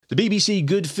The BBC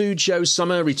Good Food Show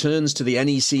Summer returns to the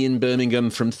NEC in Birmingham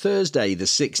from Thursday the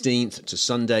 16th to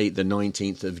Sunday the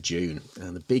 19th of June.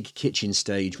 And the big kitchen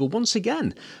stage will once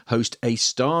again host a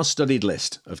star-studded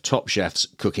list of top chefs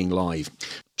cooking live.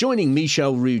 Joining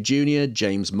Michel Roux Jr.,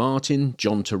 James Martin,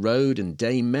 John Torode and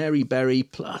Dame Mary Berry,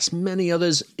 plus many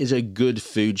others, is a Good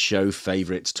Food Show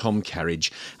favourite, Tom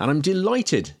Kerridge. And I'm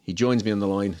delighted he joins me on the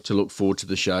line to look forward to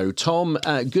the show. Tom,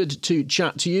 good to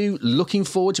chat to you. Looking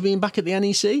forward to being back at the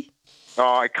NEC?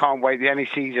 Oh, I can't wait. The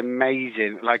NEC is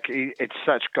amazing. It's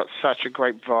got such a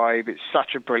great vibe. It's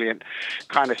such a brilliant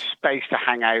kind of space to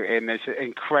hang out in. There's an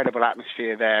incredible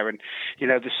atmosphere there, and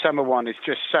the summer one is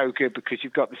just so good because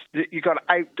you've got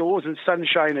outdoors and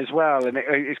sunshine as well, and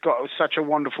it's got such a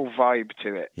wonderful vibe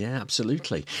to it. Yeah,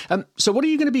 absolutely. So, what are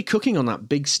you going to be cooking on that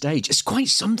big stage? It's quite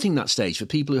something, that stage, for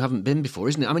people who haven't been before,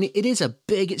 isn't it? I mean, it is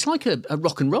it's like a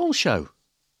rock and roll show.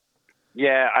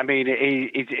 Yeah, I mean,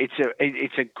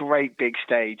 it's a great big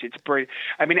stage. It's brilliant.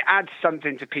 I mean, it adds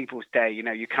something to people's day.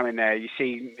 You come in there, you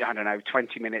see,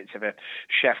 20 minutes of a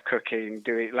chef cooking,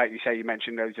 doing, like you say, you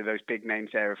mentioned those big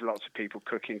names there of lots of people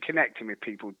cooking, connecting with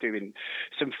people, doing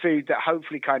some food that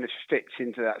hopefully kind of fits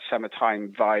into that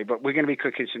summertime vibe. But we're going to be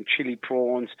cooking some chili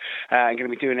prawns, and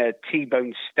going to be doing a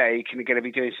T-bone steak, and we're going to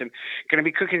be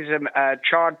cooking some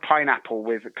charred pineapple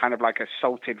with kind of like a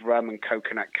salted rum and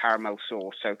coconut caramel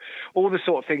sauce. So all the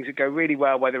sort of things that go really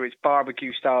well, whether it's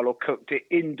barbecue style or cooked it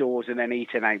indoors and then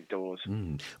eaten outdoors.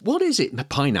 What is it,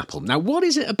 pineapple? Now, what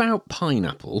is it about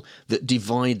pineapple that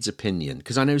divides opinion?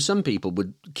 Because I know some people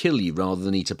would kill you rather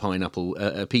than eat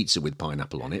a pizza with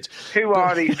pineapple on it. Who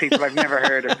are these people? I've never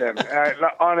heard of them.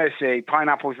 Honestly,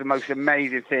 pineapple is the most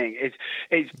amazing thing.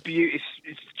 It's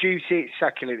juicy, it's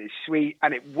succulent, it's sweet,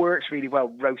 and it works really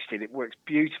well roasted. It works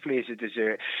beautifully as a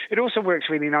dessert. It also works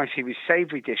really nicely with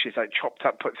savoury dishes, like chopped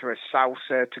up, put through a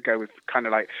salsa to go with kind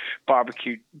of like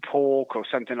barbecued pork or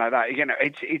something like that.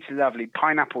 It's lovely.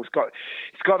 Pineapple's got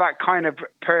that kind of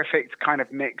perfect kind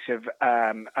of mix of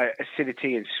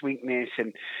acidity and sweetness,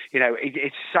 and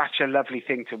it's such a lovely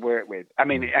thing to work with. I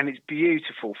mean, and it's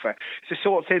beautiful it's the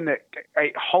sort of thing that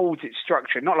it holds its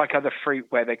structure, not like other fruit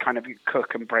where they kind of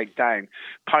cook and break down.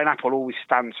 Pineapple always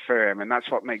stands firm, and that's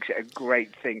what makes it a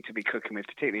great thing to be cooking with,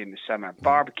 particularly in the summer.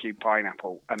 Barbecue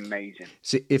pineapple, amazing.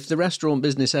 See, if the restaurant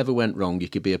business ever went wrong, you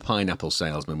could be a pineapple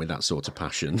salesman with that sort of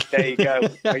passion. There you go.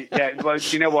 Yeah, well,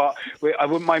 you know what? I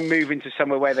wouldn't mind moving to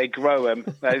somewhere where they grow them.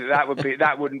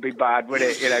 That wouldn't be bad, would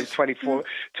it?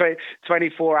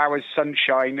 24 hours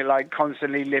sunshine, like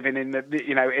constantly living in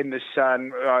the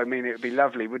sun. I mean, it would be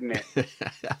lovely, wouldn't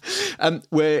it?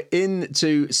 We're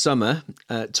into summer,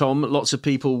 Tom. Lots of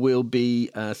people will be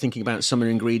thinking about summer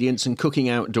ingredients and cooking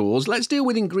outdoors. Let's deal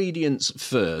with ingredients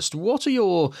first. What are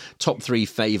your top 3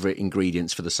 favourite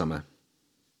ingredients for the summer?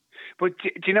 But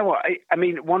do you know what? I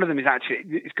mean, one of them is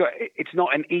actually, it's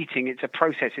not an eating, it's a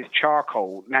process. It's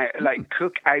charcoal. Now,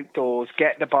 cook outdoors,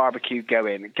 get the barbecue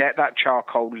going, get that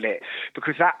charcoal lit,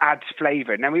 because that adds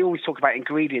flavour. Now, we always talk about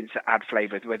ingredients that add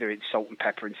flavour, whether it's salt and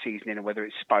pepper and seasoning, or whether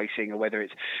it's spicing, or whether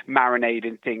it's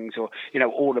marinading things, or,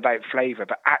 all about flavour.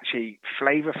 But actually,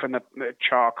 flavour from the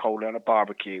charcoal on a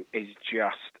barbecue is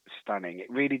just stunning. It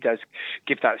really does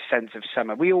give that sense of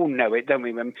summer. We all know it, don't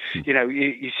we? When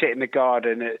you sit in the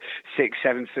garden at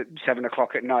 7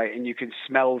 o'clock at night, and you can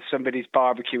smell somebody's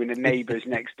barbecue and the neighbours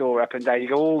next door up and down. You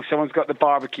go, oh, someone's got the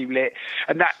barbecue lit,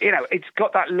 and that it's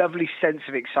got that lovely sense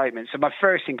of excitement. So my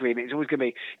first ingredient is always going to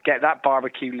be get that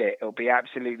barbecue lit. It'll be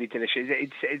absolutely delicious.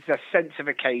 It's a sense of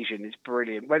occasion. It's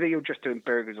brilliant. Whether you're just doing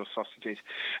burgers or sausages.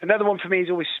 Another one for me is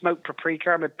always smoked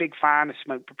paprika. I'm a big fan of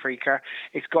smoked paprika.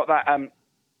 It's got that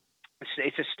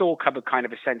it's a store cupboard kind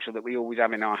of essential that we always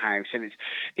have in our house, and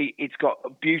it's got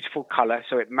a beautiful colour,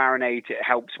 so it marinates. It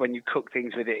helps when you cook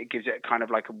things with it. It gives it kind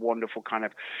of like a wonderful kind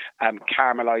of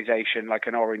caramelization, like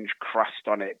an orange crust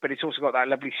on it. But it's also got that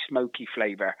lovely smoky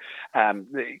flavour. A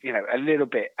little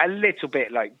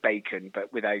bit like bacon,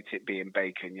 but without it being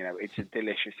bacon. It's a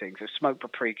delicious thing. So smoked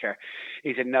paprika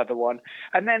is another one.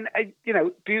 And then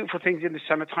beautiful things in the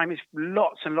summertime is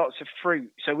lots and lots of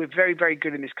fruit. So we're very, very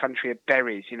good in this country at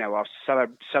berries. Our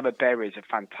summer berries are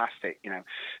fantastic.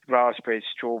 Raspberries,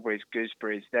 strawberries,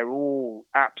 gooseberries, they're all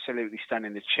absolutely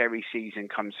stunning. The cherry season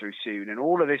comes through soon, and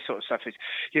all of this sort of stuff is,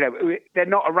 they're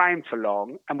not around for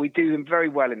long, and we do them very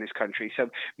well in this country.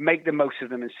 So make the most of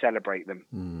them and celebrate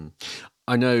them.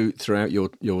 I know throughout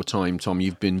your time, Tom,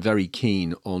 you've been very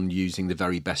keen on using the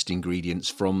very best ingredients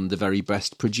from the very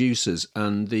best producers,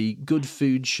 and the Good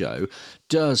Food Show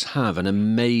does have an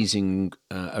amazing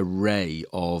array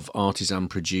of artisan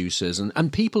producers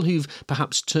and people who've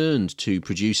perhaps turned to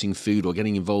producing food or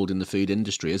getting involved in the food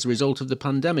industry as a result of the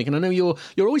pandemic. And I know you're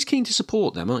always keen to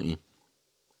support them, aren't you?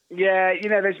 Yeah,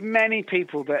 there's many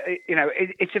people that,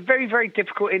 it's a very, very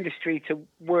difficult industry to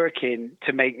work in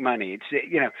to make money. It's,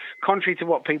 contrary to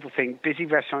what people think, busy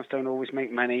restaurants don't always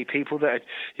make money. People that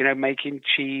are, making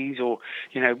cheese or,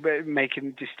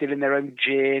 distilling their own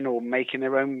gin or making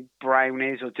their own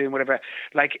brownies or doing whatever,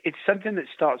 like it's something that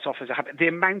starts off as a habit. The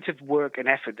amount of work and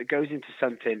effort that goes into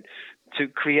something to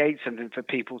create something for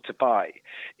people to buy.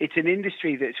 It's an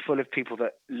industry that's full of people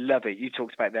that love it. You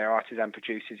talked about their artisan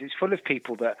producers. It's full of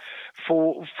people that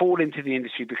fall into the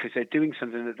industry because they're doing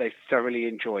something that they thoroughly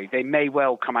enjoy. They may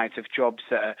well come out of jobs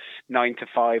that are 9 to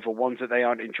 5 or ones that they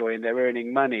aren't enjoying. They're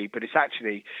earning money, but it's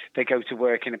actually they go to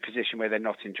work in a position where they're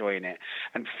not enjoying it.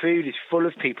 And food is full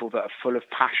of people that are full of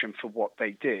passion for what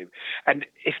they do. And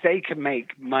if they can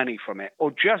make money from it,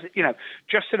 or just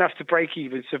enough to break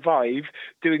even, survive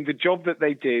doing the job that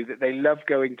they do, that they love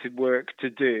going to work to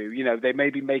do. They may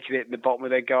be making it in the bottom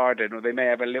of their garden, or they may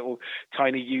have a little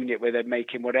tiny unit where they're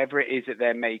making whatever it is that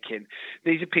they're making.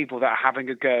 These are people that are having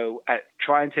a go at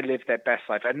trying to live their best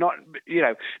life, and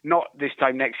not this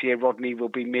time next year Rodney will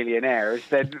be millionaires.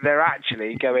 They're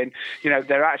actually going,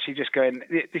 they're actually just going,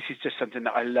 this is just something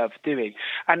that I love doing.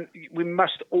 And we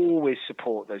must always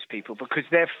support those people because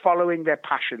they're following their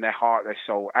passion, their heart, their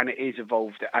soul, and it is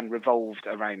evolved and revolved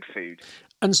around food.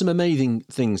 And some amazing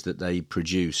things that they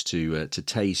produce to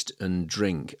taste and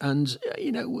drink. And,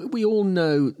 we all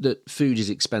know that food is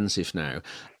expensive now.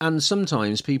 And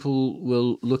sometimes people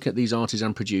will look at these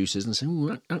artisan producers and say,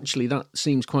 oh, actually, that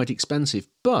seems quite expensive.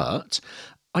 But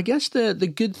I guess the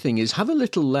good thing is have a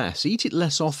little less, eat it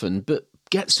less often, but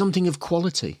get something of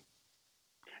quality.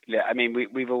 Yeah, I mean,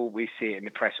 we see it in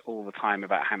the press all the time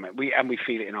about how much we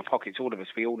feel it in our pockets. All of us,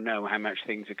 we all know how much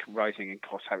things are rising in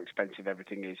cost, how expensive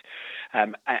everything is,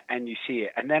 and you see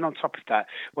it. And then on top of that,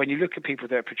 when you look at people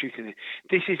that are producing it,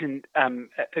 this isn't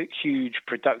huge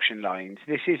production lines.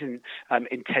 This isn't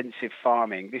intensive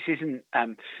farming. This isn't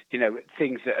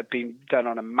things that have been done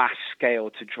on a mass scale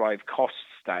to drive costs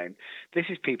down. This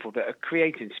is people that are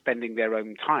creating, spending their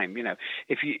own time.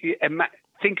 If you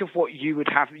think of what you would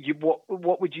have.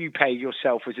 What would you pay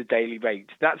yourself as a daily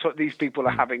rate? That's what these people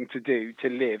are having to do to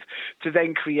live, to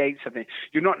then create something.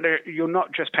 You're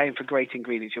not just paying for great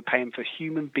ingredients. You're paying for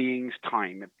human beings'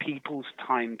 time, people's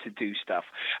time to do stuff,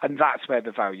 and that's where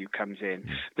the value comes in.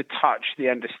 The touch, the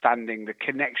understanding, the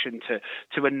connection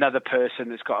to another person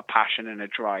that's got a passion and a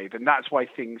drive, and that's why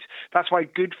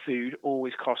good food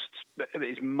always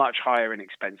is much higher and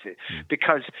expensive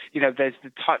because there's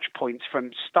the touch points from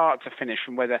start to finish.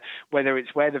 From whether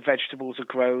it's where the vegetables are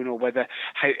grown or whether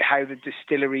how the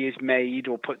distillery is made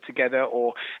or put together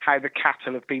or how the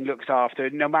cattle have been looked after,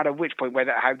 no matter which point,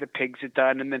 how the pigs are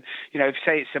done. And then, if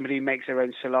say it's somebody who makes their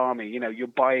own salami, you're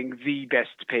buying the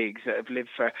best pigs that have lived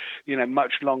for,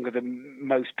 much longer than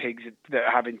most pigs that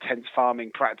have intense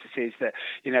farming practices that,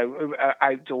 are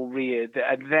outdoor reared.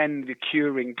 And then the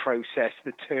curing process,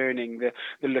 the turning, the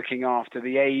looking after,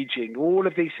 the aging, all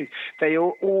of these things, they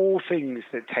are all things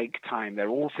that take time. They're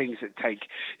all things that take,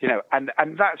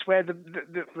 and that's where the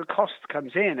cost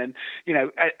comes in,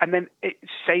 and then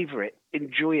savor it,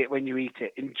 enjoy it when you eat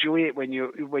it, enjoy it when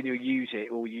you use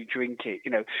it or you drink it.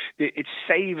 It's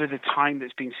savor the time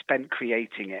that's been spent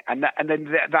creating it, and then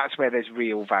that's where there's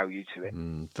real value to it.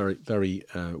 Very, very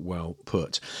well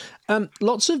put.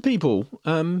 Lots of people,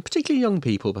 particularly young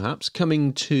people perhaps,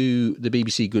 coming to the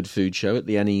BBC Good Food Show at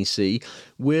the NEC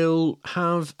will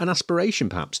have an aspiration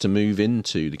perhaps to move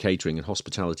into the catering and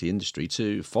hospitality industry,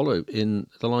 to follow in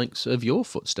the likes of your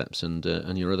footsteps and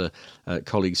your other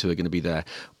colleagues who are going to be there.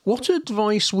 What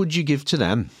advice would you give to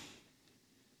them?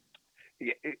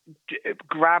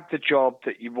 Grab the job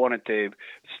that you want to do,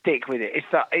 stick with it.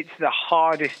 It's the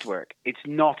hardest work. It's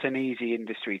not an easy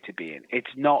industry to be in. It's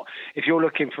not. If you're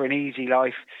looking for an easy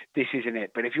life, this isn't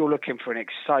it. But if you're looking for an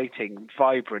exciting,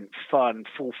 vibrant, fun,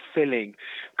 fulfilling,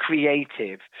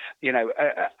 creative,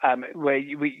 where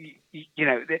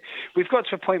we've got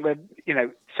to a point where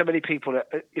so many people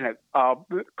are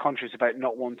conscious about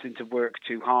not wanting to work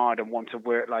too hard and want a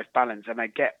work-life balance, and I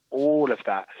get all of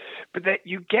that. But that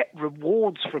you get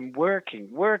rewards from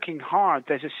working hard.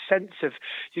 There's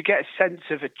you get a sense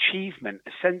of achievement,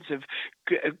 a sense of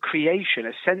creation,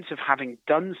 a sense of having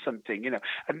done something,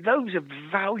 and those are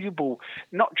valuable,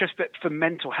 not just for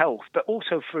mental health, but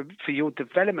also for your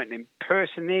development in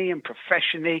personally and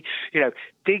professionally.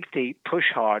 Dig deep, push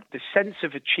hard. The sense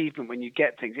of achievement when you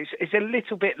get things, it's a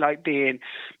little bit like being,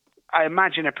 I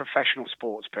imagine, a professional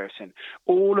sports person.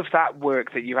 All of that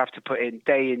work that you have to put in,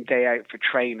 day out for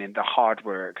training, the hard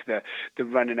work, the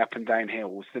running up and down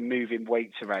hills, the moving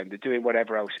weights around, the doing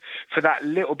whatever else, for that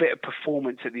little bit of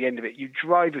performance at the end of it, you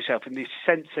drive yourself in this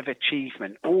sense of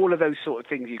achievement. All of those sort of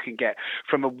things you can get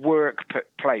from a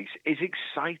workplace is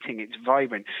exciting. It's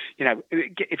vibrant.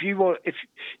 If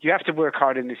you have to work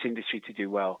hard in this industry to do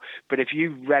well, but if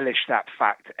you relish that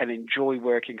fact and enjoy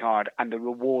working hard and the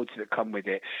rewards that come with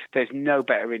it, there's no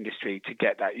better industry to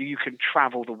get that. You can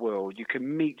travel the world. You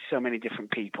can meet so many different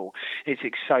people. It's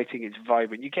exciting. It's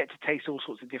vibrant. You get to taste all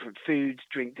sorts of different foods,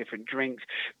 drink different drinks,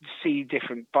 see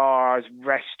different bars,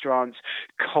 restaurants,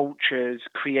 cultures,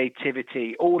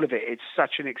 creativity, all of it. It's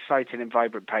such an exciting and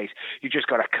vibrant place. You just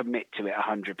got to commit to it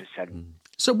 100%.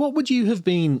 So what would you have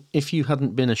been if you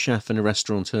hadn't been a chef and a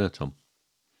restaurateur, Tom?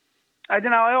 I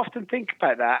don't know. I often think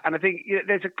about that, and I think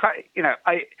there's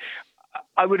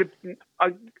I would have.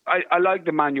 I like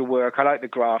the manual work. I like the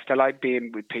graft. I like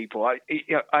being with people. I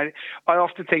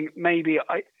often think maybe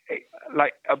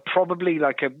probably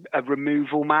like a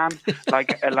removal man,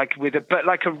 like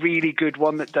a really good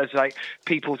one that does like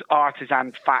people's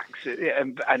artisan facts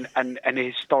and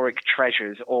historic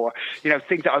treasures, or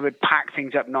things that I would pack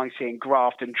things up nicely and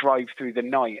graft and drive through the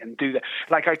night and do that.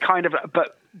 Like I kind of,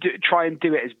 but try and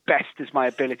do it as best as my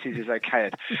abilities as I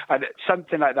can,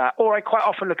 something like that. Or I quite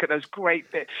often look at those great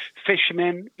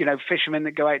fishermen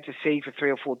that go out to sea for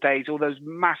 3 or 4 days, all those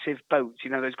massive boats,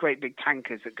 those great big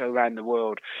tankers that go around the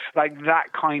world, like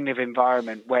that kind of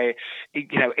environment where,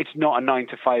 it's not a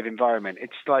 9-to-5 environment.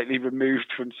 It's slightly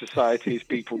removed from society as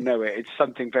people know it. It's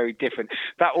something very different.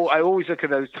 I always look at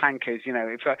those tankers,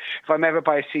 if I'm ever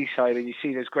by a seaside and you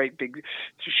see those great big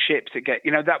ships that get,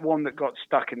 that one that got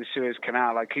stuck in the Suez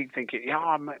Canal, I keep thinking,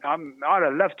 I'd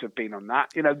have loved to have been on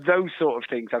that. Those sort of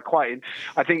things are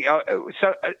I think,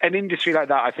 so an industry like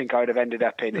that, I think I'd have ended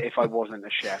up in if I wasn't a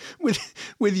chef.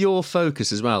 With your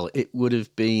focus as well, it would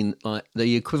have been like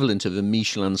the equivalent of a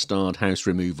Michelin-starred house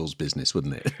removals business,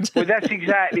 wouldn't it? Well, that's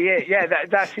exactly it. Yeah,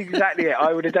 that's exactly it.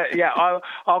 I would have done. Yeah,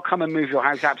 I'll come and move your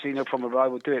house, absolutely no problem. But I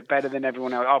will do it better than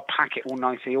everyone else. I'll pack it all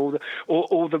nicely. All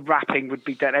the wrapping would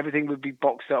be done. Everything would be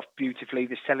boxed off beautifully.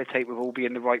 The sellotape would all be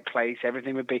in the right place.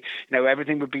 Everything would be,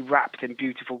 everything would be wrapped in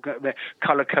beautiful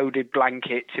color-coded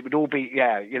blankets. It would all be,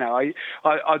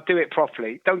 I'd do it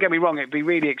properly. Don't get me wrong, it'd be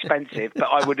really expensive, but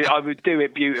I would do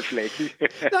it beautifully.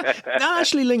 that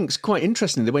actually links quite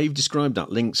interestingly. The way you've described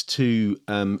that links to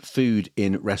food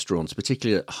in restaurants,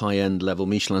 particularly at high-end level,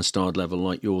 Michelin-starred level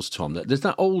like yours, Tom. There's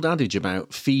that old adage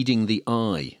about feeding the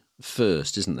eye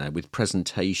first, isn't there, with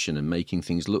presentation and making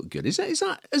things look good. Is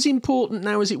that as important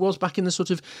now as it was back in the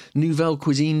sort of nouvelle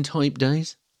cuisine type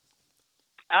days?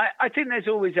 I think there's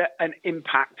always an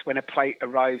impact when a plate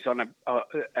arrives on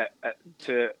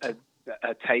to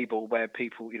a table where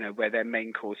people, where their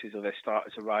main courses or their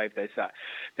starters arrive. There's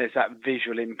that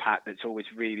visual impact that's always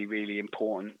really, really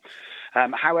important.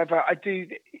 However, I do,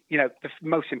 the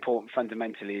most important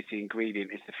fundamentally is the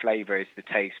ingredient, is the flavour, is the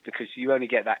taste, because you only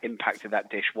get that impact of that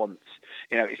dish once.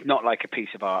 It's not like a piece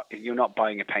of art. You're not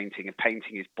buying a painting. A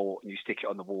painting is bought and you stick it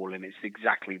on the wall and it's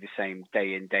exactly the same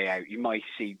day in, day out. You might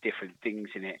see different things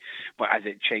in it, but as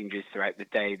it changes throughout the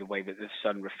day, the way that the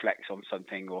sun reflects on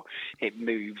something or it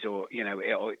moves or,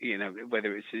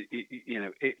 whether it's,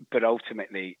 but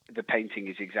ultimately the painting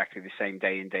is exactly the same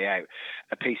day in, day out.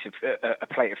 A plate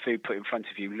of food put in front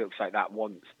of you looks like that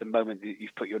once. The moment that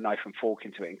you've put your knife and fork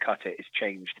into it and cut it, it's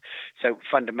changed. So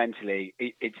fundamentally,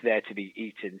 it's there to be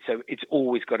eaten. So it's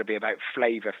always got to be about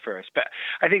flavour first. But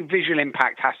I think visual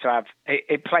impact has to have,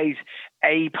 it plays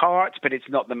a part, but it's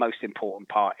not the most important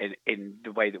part in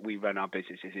the way that we run our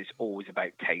businesses. It's always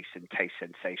about taste and taste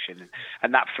sensation.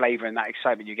 And that flavour and that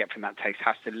excitement you get from that taste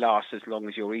has to last as long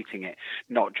as you're eating it,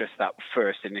 not just that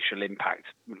first initial impact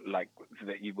like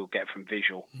that you will get from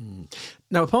visual.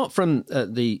 Now, apart from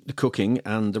the cooking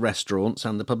and the restaurants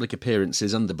and the public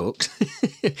appearances and the books,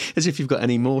 as if you've got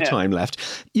any more time left,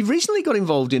 you've recently got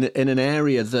involved in an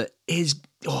area that is,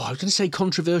 I was going to say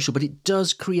controversial, but it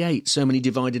does create so many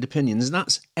divided opinions, and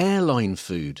that's airline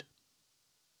food.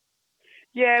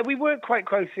 Yeah, we work quite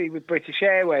closely with British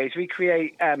Airways. We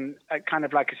create a kind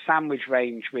of like a sandwich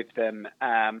range with them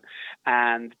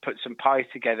and put some pies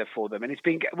together for them. And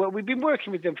we've been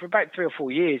working with them for about 3 or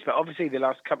 4 years, but obviously the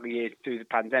last couple of years through the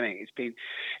pandemic,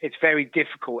 it's very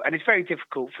difficult. And it's very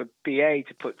difficult for BA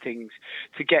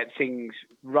to get things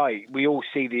right. We all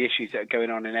see the issues that are going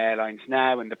on in airlines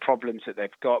now and the problems that they've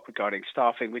got regarding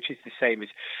staffing, which is the same as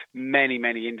many,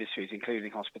 many industries,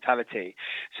 including hospitality.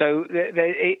 So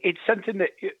it's something that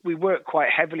we work quite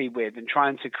heavily with and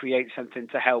trying to create something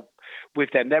to help with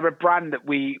them. They're a brand that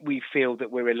we feel that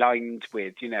we're aligned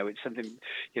with. It's something,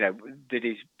 that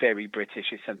is very British.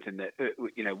 It's something that,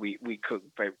 we cook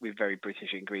with very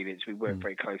British ingredients. We work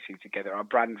very closely together. Our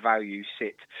brand values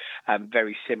sit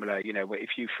very similar.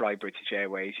 If you fly British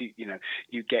Airways,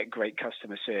 you get great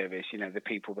customer service. The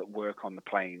people that work on the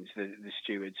planes, the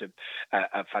stewards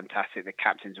are fantastic. The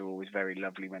captains are always very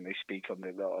lovely when they speak on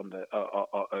the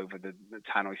over the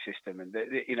tannoy system, and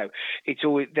it's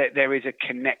always there is a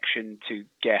connection to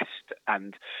guest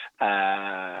and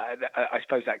I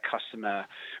suppose that customer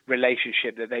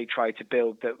relationship that they try to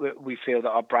build, that we feel that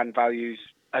our brand values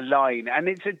align. And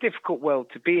it's a difficult world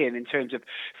to be in terms of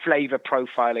flavor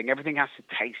profiling. Everything has to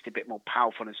taste a bit more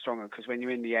powerful and stronger, because when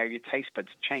you're in the air, your taste buds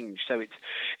change. So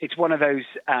it's one of those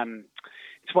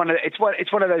it's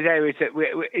one of those areas that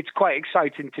it's quite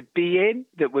exciting to be in,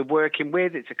 that we're working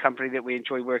with. It's a company that we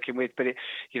enjoy working with, but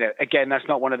again, that's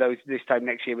not one of those. This time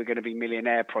next year, we're going to be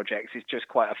millionaire projects. It's just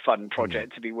quite a fun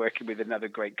project to be working with another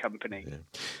great company. Yeah.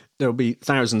 There'll be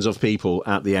thousands of people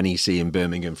at the NEC in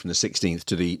Birmingham from the 16th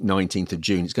to the 19th of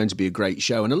June. It's going to be a great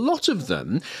show, and a lot of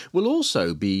them will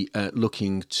also be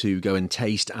looking to go and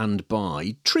taste and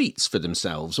buy treats for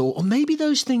themselves, or maybe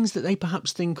those things that they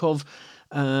perhaps think of,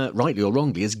 rightly or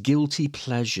wrongly, as guilty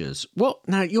pleasures.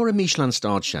 Now, you're a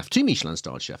Michelin-starred chef, 2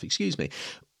 Michelin-starred chef, excuse me.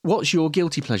 What's your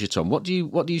guilty pleasure, Tom? What do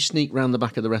you sneak round the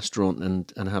back of the restaurant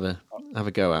and have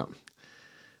a go at?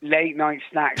 Late night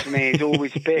snacks for me is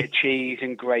always a bit of cheese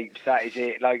and grapes. That is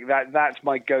it. Like that's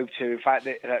my go-to. In fact,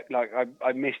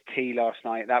 I missed tea last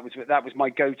night. That was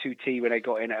my go-to tea when I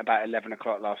got in at about 11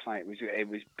 o'clock last night. It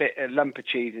was a lump of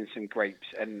cheese and some grapes,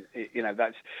 and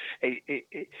that's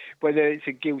whether it's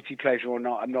a guilty pleasure or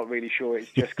not, I'm not really sure.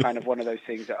 It's just kind of one of those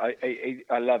things that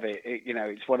I love it.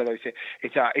 It's one of those.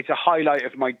 It's a highlight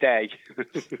of my day.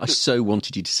 I so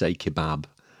wanted you to say kebab.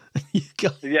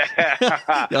 Yeah.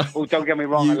 Oh, don't get me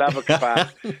wrong. I love a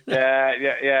kebab.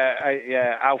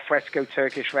 Yeah. Al fresco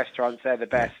Turkish restaurants, they're the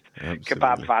best. Absolutely.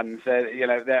 Kebab fans,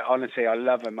 they're honestly, I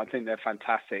love them. I think they're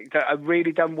fantastic. They've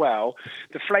really done well.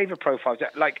 The flavor profiles,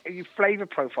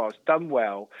 done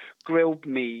well. Grilled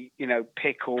meat,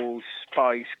 pickles,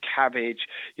 spice, cabbage,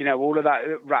 all of that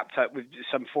wrapped up with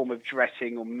some form of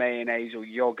dressing or mayonnaise or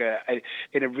yogurt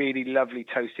in a really lovely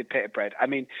toasted pita bread. I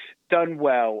mean, done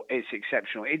well, it's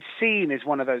exceptional. It's seen as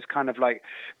one of those kind of like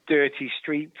dirty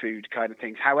street food kind of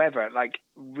things. However,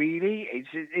 really,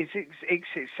 it's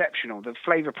exceptional. The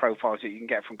flavor profiles that you can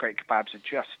get from great kebabs are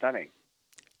just stunning.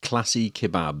 Classy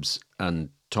kebabs and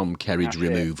Tom Kerridge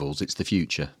removals. It's the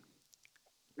future.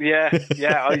 Yeah.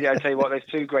 I tell you what, there's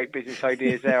 2 great business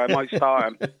ideas there. I might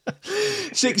start them.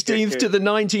 16th to the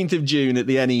 19th of June at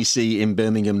the NEC in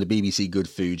Birmingham, the BBC Good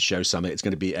Food Show Summit. It's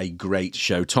going to be a great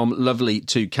show. Tom, lovely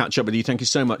to catch up with you. Thank you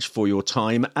so much for your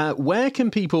time. Where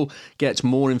can people get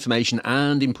more information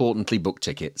and, importantly, book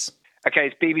tickets?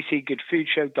 Okay, it's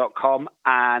bbcgoodfoodshow.com,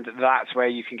 and that's where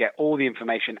you can get all the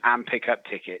information and pick up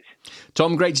tickets.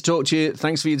 Tom, great to talk to you.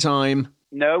 Thanks for your time.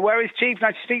 No worries, Chief.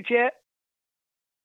 Nice to speak to you.